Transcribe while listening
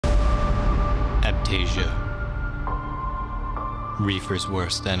Aiptasia, reefer's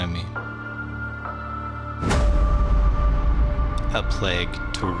worst enemy. A plague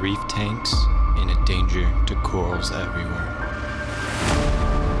to reef tanks and a danger to corals everywhere.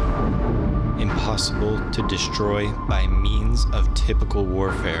 Impossible to destroy by means of typical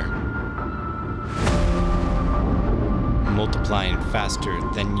warfare. Multiplying faster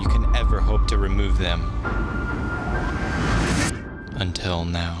than you can ever hope to remove them. Until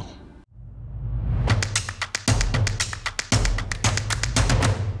now.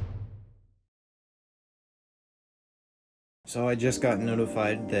 So I just got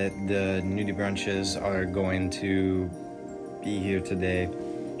notified that the Nudibranches are going to be here today,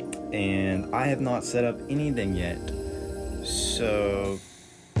 and I have not set up anything yet. So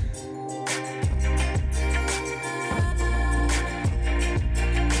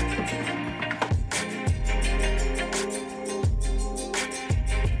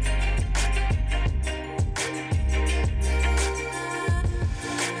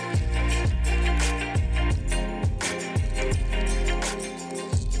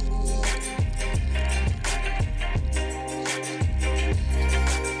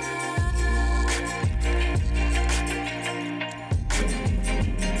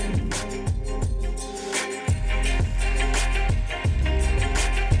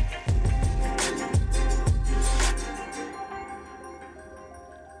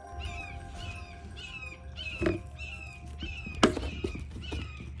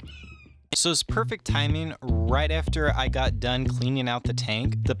So it's perfect timing. Right after I got done cleaning out the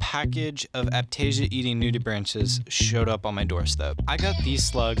tank, the package of aiptasia-eating nudibranches showed up on my doorstep. I got these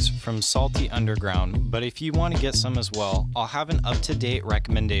slugs from Salty Underground, but if you want to get some as well, I'll have an up-to-date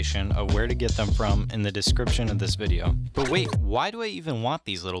recommendation of where to get them from in the description of this video. But wait, why do I even want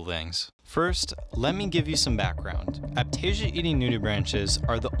these little things? First, let me give you some background. Aiptasia-eating nudibranches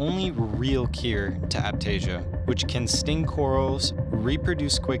are the only real cure to aiptasia, which can sting corals,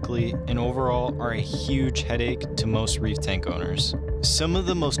 reproduce quickly, and overall are a huge headache to most reef tank owners. Some of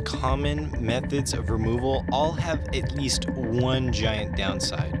the most common methods of removal all have at least one giant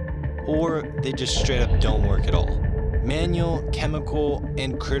downside, or they just straight up don't work at all. Manual, chemical,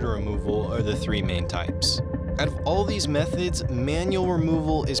 and critter removal are the three main types. Out of all these methods, manual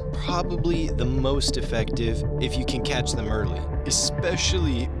removal is probably the most effective if you can catch them early,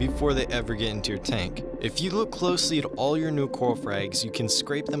 especially before they ever get into your tank. If you look closely at all your new coral frags, you can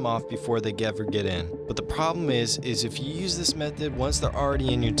scrape them off before they ever get in. But the problem is if you use this method once they're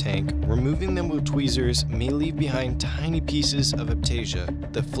already in your tank, removing them with tweezers may leave behind tiny pieces of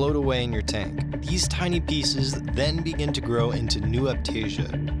aiptasia that float away in your tank. These tiny pieces then begin to grow into new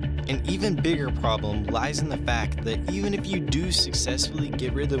aiptasia. An even bigger problem lies in the fact that even if you do successfully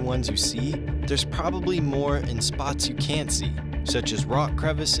get rid of the ones you see, there's probably more in spots you can't see, such as rock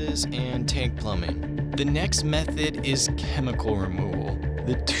crevices and tank plumbing. The next method is chemical removal.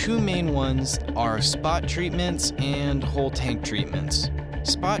 The two main ones are spot treatments and whole tank treatments.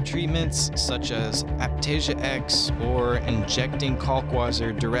 Spot treatments such as Aiptasia X or injecting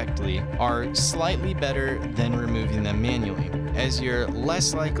kalkwasser directly are slightly better than removing them manually, as you're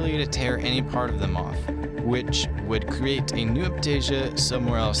less likely to tear any part of them off, which would create a new aiptasia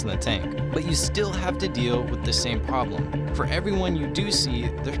somewhere else in the tank. But you still have to deal with the same problem. For everyone you do see,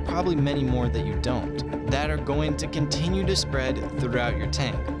 there's probably many more that you don't, that are going to continue to spread throughout your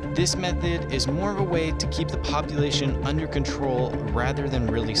tank. This method is more of a way to keep the population under control rather than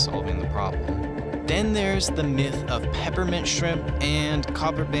really solving the problem. Then there's the myth of peppermint shrimp and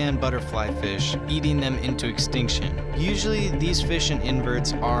copperband butterflyfish eating them into extinction. Usually these fish and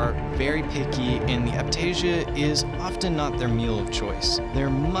inverts are very picky and the aiptasia is often not their meal of choice. They're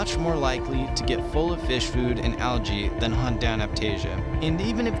much more likely to get full of fish food and algae than hunt down aiptasia. And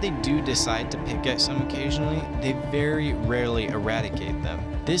even if they do decide to pick at some occasionally, they very rarely eradicate them.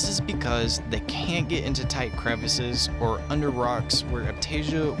 This is because they can't get into tight crevices or under rocks where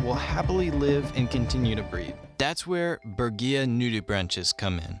aiptasia will happily live and continue to breed. That's where Berghia Nudibranchs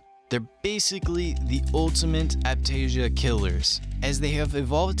come in. They're basically the ultimate aiptasia killers, as they have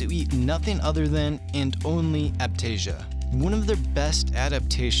evolved to eat nothing other than and only aiptasia. One of their best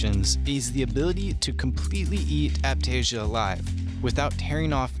adaptations is the ability to completely eat aiptasia alive, without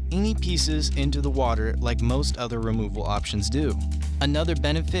tearing off any pieces into the water like most other removal options do. Another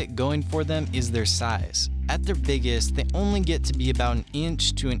benefit going for them is their size. At their biggest, they only get to be about 1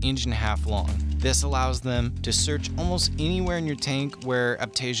 inch to 1.5 inches long. This allows them to search almost anywhere in your tank where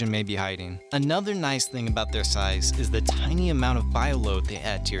aiptasia may be hiding. Another nice thing about their size is the tiny amount of bioload they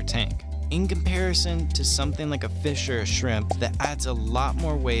add to your tank. in comparison to something like a fish or a shrimp that adds a lot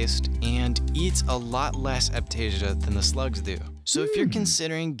more waste and eats a lot less aiptasia than the slugs do. So if you're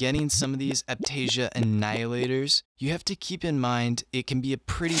considering getting some of these aiptasia annihilators, you have to keep in mind it can be a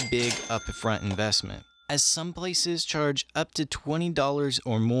pretty big upfront investment, as some places charge up to $20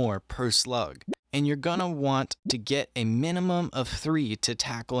 or more per slug, and you're gonna want to get a minimum of 3 to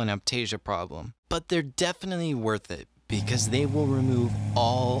tackle an aiptasia problem. But they're definitely worth it because they will remove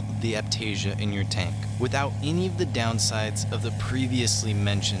all the aiptasia in your tank without any of the downsides of the previously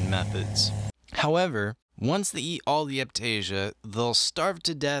mentioned methods. However, once they eat all the aiptasia, they'll starve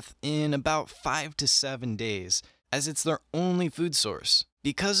to death in about 5 to 7 days, as it's their only food source.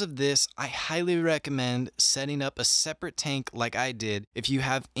 Because of this, I highly recommend setting up a separate tank like I did if you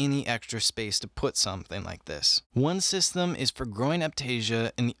have any extra space to put something like this. One system is for growing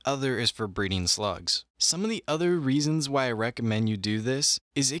aiptasia and the other is for breeding slugs. Some of the other reasons why I recommend you do this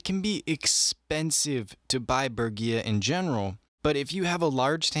is it can be expensive to buy Berghia in general, but if you have a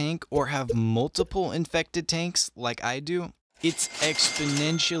large tank or have multiple infected tanks like I do, it's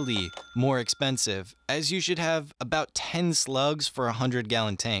exponentially more expensive, as you should have about 10 slugs for a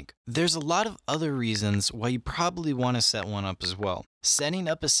 100-gallon tank. There's a lot of other reasons why you probably want to set one up as well. Setting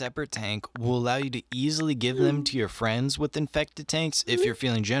up a separate tank will allow you to easily give them to your friends with infected tanks if you're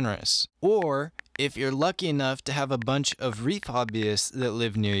feeling generous. Or if you're lucky enough to have a bunch of reef hobbyists that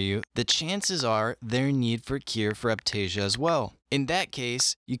live near you, the chances are they're in need for a cure for aiptasia as well. In that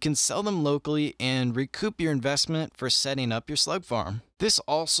case, you can sell them locally and recoup your investment for setting up your slug farm. This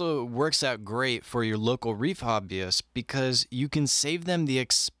also works out great for your local reef hobbyists because you can save them the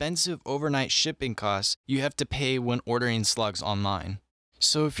expensive overnight shipping costs you have to pay when ordering slugs online.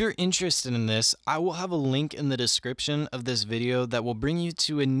 So if you're interested in this, I will have a link in the description of this video that will bring you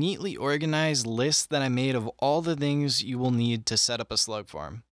to a neatly organized list that I made of all the things you will need to set up a slug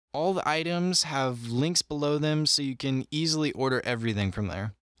farm. All the items have links below them so you can easily order everything from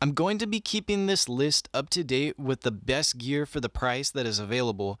there. I'm going to be keeping this list up to date with the best gear for the price that is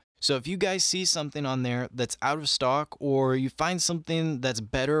available. So if you guys see something on there that's out of stock or you find something that's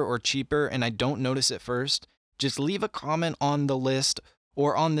better or cheaper and I don't notice it first, just leave a comment on the list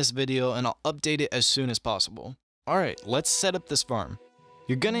or on this video and I'll update it as soon as possible. Alright, let's set up this farm.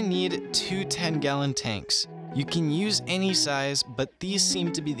 You're gonna need 2 10-gallon tanks. You can use any size, but these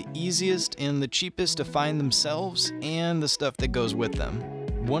seem to be the easiest and the cheapest to find themselves and the stuff that goes with them.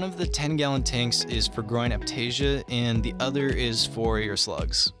 One of the 10-gallon tanks is for growing aiptasia and the other is for your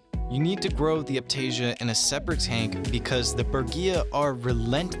slugs. You need to grow the aiptasia in a separate tank because the Berghia are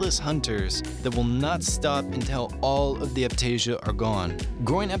relentless hunters that will not stop until all of the aiptasia are gone.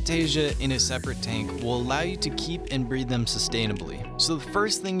 Growing aiptasia in a separate tank will allow you to keep and breed them sustainably. So the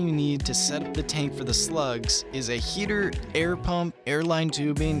first thing you need to set up the tank for the slugs is a heater, air pump, airline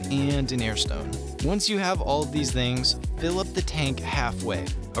tubing, and an air stone. Once you have all of these things, fill up the tank halfway,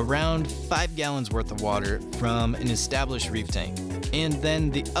 around 5 gallons worth of water from an established reef tank, and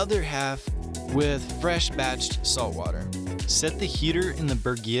then the other half with fresh batched salt water. Set the heater in the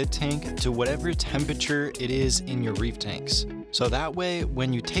Berghia tank to whatever temperature it is in your reef tanks. So that way,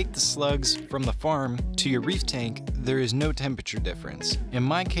 when you take the slugs from the farm to your reef tank, there is no temperature difference. In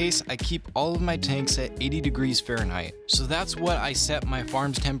my case, I keep all of my tanks at 80 degrees Fahrenheit. So that's what I set my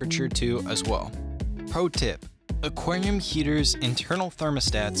farm's temperature to as well. Pro tip: aquarium heaters' internal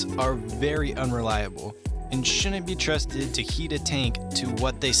thermostats are very unreliable and shouldn't be trusted to heat a tank to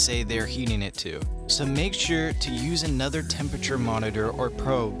what they say they're heating it to. So make sure to use another temperature monitor or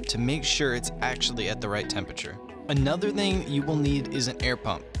probe to make sure it's actually at the right temperature. Another thing you will need is an air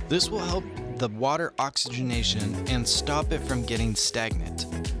pump. This will help the water oxygenation and stop it from getting stagnant.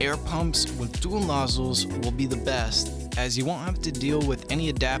 Air pumps with dual nozzles will be the best, as you won't have to deal with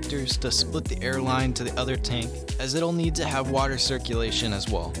any adapters to split the air line to the other tank, as it'll need to have water circulation as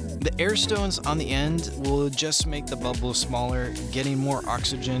well. The air stones on the end will just make the bubbles smaller, getting more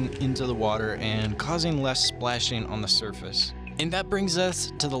oxygen into the water and causing less splashing on the surface. And that brings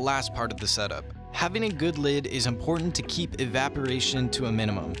us to the last part of the setup. Having a good lid is important to keep evaporation to a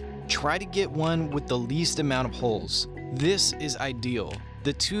minimum. Try to get one with the least amount of holes. This is ideal.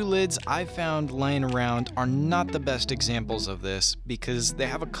 The 2 lids I found lying around are not the best examples of this because they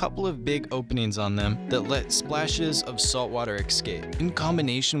have a couple of big openings on them that let splashes of salt water escape. In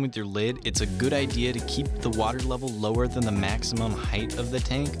combination with your lid, it's a good idea to keep the water level lower than the maximum height of the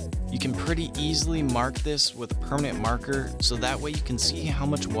tank. You can pretty easily mark this with a permanent marker so that way you can see how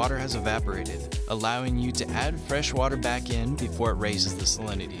much water has evaporated, allowing you to add fresh water back in before it raises the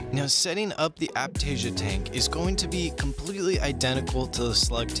salinity. Now, setting up the aiptasia tank is going to be completely identical to the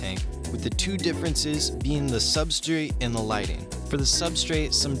slug tank, with the 2 differences being the substrate and the lighting. For the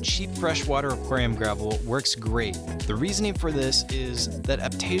substrate, some cheap freshwater aquarium gravel works great. The reasoning for this is that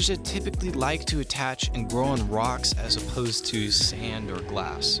aiptasia typically like to attach and grow on rocks as opposed to sand or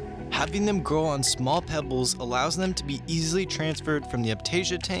glass. Having them grow on small pebbles allows them to be easily transferred from the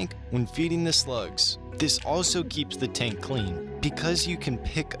aiptasia tank when feeding the slugs. This also keeps the tank clean, because you can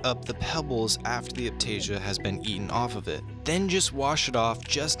pick up the pebbles after the aiptasia has been eaten off of it. Then just wash it off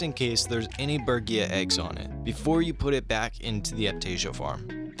just in case there's any Berghia eggs on it, before you put it back into the aiptasia farm.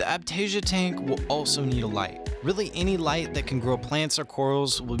 The aiptasia tank will also need a light. Really, any light that can grow plants or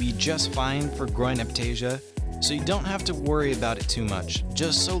corals will be just fine for growing aiptasia, so you don't have to worry about it too much,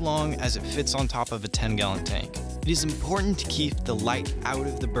 just so long as it fits on top of a 10-gallon tank. It is important to keep the light out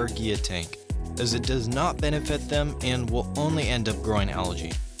of the Berghia tank, as it does not benefit them and will only end up growing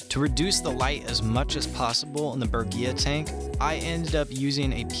algae. To reduce the light as much as possible in the Berghia tank, I ended up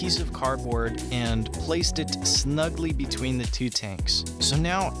using a piece of cardboard and placed it snugly between the two tanks. So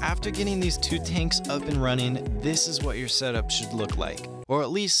now, after getting these two tanks up and running, this is what your setup should look like, or at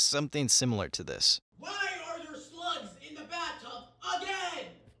least something similar to this. Why are there slugs in the bathtub again?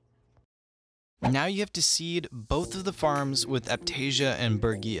 Now you have to seed both of the farms with aiptasia and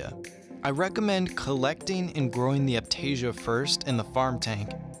Berghia. I recommend collecting and growing the aiptasia first in the farm tank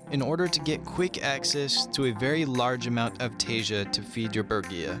in order to get quick access to a very large amount of aiptasia to feed your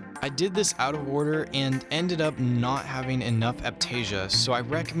Berghia. I did this out of order and ended up not having enough aiptasia, so I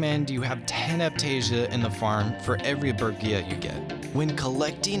recommend you have 10 aiptasia in the farm for every Berghia you get. When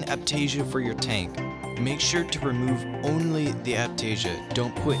collecting aiptasia for your tank, make sure to remove only the aiptasia.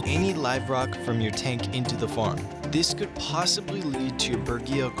 Don't put any live rock from your tank into the farm. This could possibly lead to your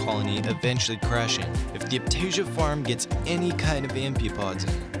Berghia colony eventually crashing if the aiptasia farm gets any kind of amphipods in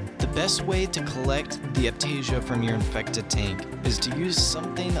it. The best way to collect the aiptasia from your infected tank is to use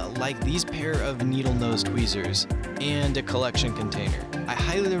something like these pair of needle-nose tweezers and a collection container. I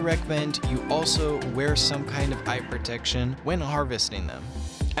highly recommend you also wear some kind of eye protection when harvesting them.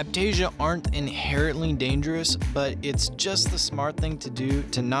 Aiptasia aren't inherently dangerous, but it's just the smart thing to do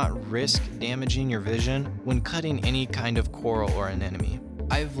to not risk damaging your vision when cutting any kind of coral or anemone.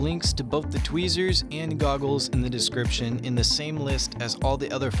 I have links to both the tweezers and goggles in the description in the same list as all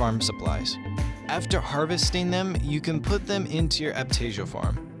the other farm supplies. After harvesting them, you can put them into your aiptasia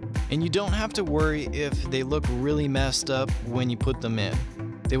farm. And you don't have to worry if they look really messed up when you put them in.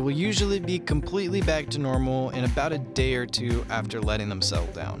 They will usually be completely back to normal in about a day or two after letting them settle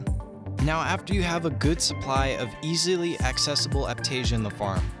down. Now, after you have a good supply of easily accessible aiptasia in the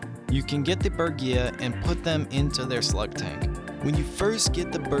farm, you can get the Berghia and put them into their slug tank. When you first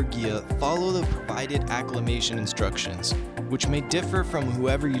get the Berghia, follow the provided acclimation instructions, which may differ from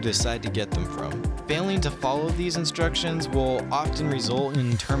whoever you decide to get them from. Failing to follow these instructions will often result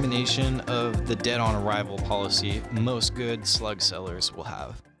in termination of the dead-on-arrival policy most good slug sellers will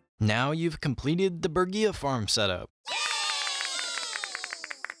have. Now you've completed the Berghia farm setup.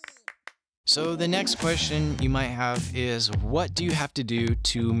 So the next question you might have is, what do you have to do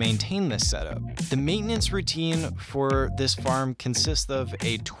to maintain this setup? The maintenance routine for this farm consists of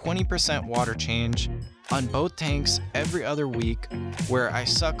a 20% water change on both tanks every other week, where I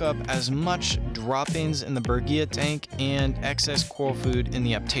suck up as much droppings in the Berghia tank and excess coral food in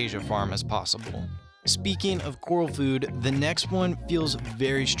the aiptasia farm as possible. Speaking of coral food, the next one feels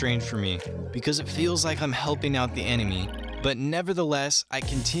very strange for me because it feels like I'm helping out the enemy. But nevertheless, I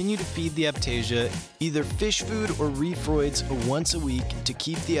continue to feed the aiptasia either fish food or reefroids once a week to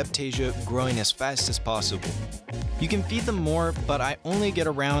keep the aiptasia growing as fast as possible. You can feed them more, but I only get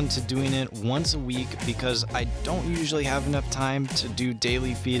around to doing it once a week because I don't usually have enough time to do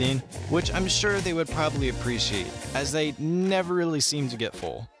daily feeding, which I'm sure they would probably appreciate, as they never really seem to get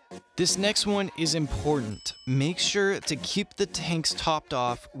full. This next one is important. Make sure to keep the tanks topped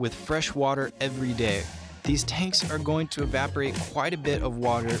off with fresh water every day. These tanks are going to evaporate quite a bit of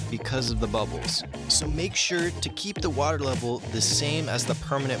water because of the bubbles, so make sure to keep the water level the same as the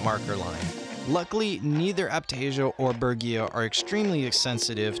permanent marker line. Luckily, neither aiptasia or Berghia are extremely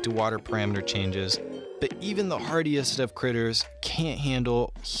sensitive to water parameter changes, but even the hardiest of critters can't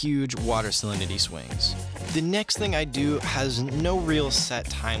handle huge water salinity swings. The next thing I do has no real set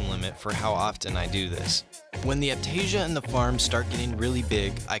time limit for how often I do this. When the aiptasia in the farm start getting really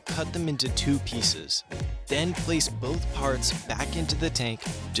big, I cut them into 2 pieces, then place both parts back into the tank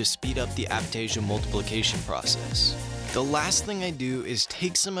to speed up the aiptasia multiplication process. The last thing I do is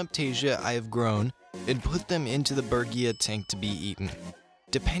take some aiptasia I have grown and put them into the Berghia tank to be eaten.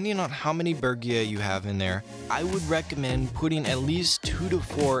 Depending on how many Berghia you have in there, I would recommend putting at least 2 to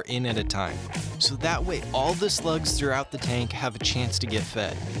 4 in at a time, so that way all the slugs throughout the tank have a chance to get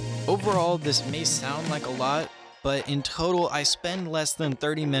fed. Overall, this may sound like a lot, but in total I spend less than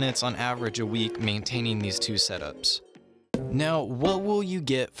 30 minutes on average a week maintaining these two setups. Now, what will you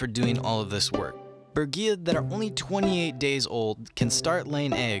get for doing all of this work? Berghia that are only 28 days old can start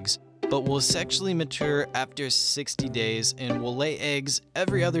laying eggs, but will sexually mature after 60 days and will lay eggs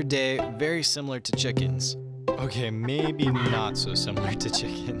every other day, very similar to chickens. Okay, maybe not so similar to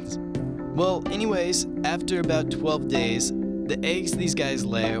chickens. Well, anyways, after about 12 days, the eggs these guys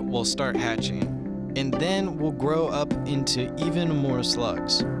lay will start hatching, and then will grow up into even more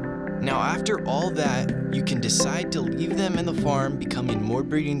slugs. Now, after all that, you can decide to leave them in the farm, becoming more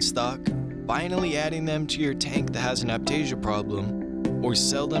breeding stock, finally adding them to your tank that has an aiptasia problem, or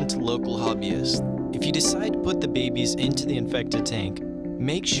sell them to local hobbyists. If you decide to put the babies into the infected tank,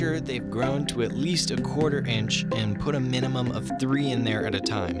 make sure they've grown to at least a 1/4 inch and put a minimum of 3 in there at a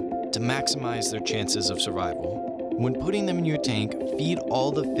time to maximize their chances of survival. When putting them in your tank, feed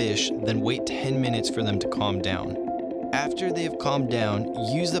all the fish, then wait 10 minutes for them to calm down. After they have calmed down,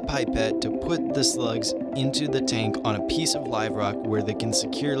 use the pipette to put the slugs into the tank on a piece of live rock where they can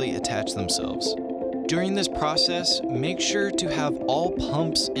securely attach themselves. During this process, make sure to have all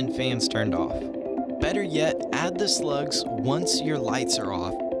pumps and fans turned off. Better yet, add the slugs once your lights are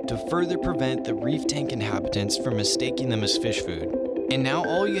off to further prevent the reef tank inhabitants from mistaking them as fish food. And now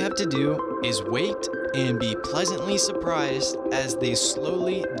all you have to do is wait and be pleasantly surprised as they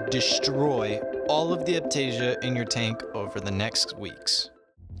slowly destroy all of the aiptasia in your tank over the next weeks.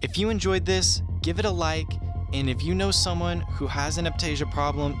 If you enjoyed this, give it a like, and if you know someone who has an aiptasia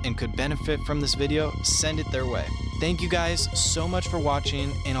problem and could benefit from this video, send it their way. Thank you guys so much for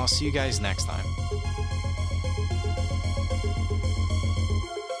watching, and I'll see you guys next time.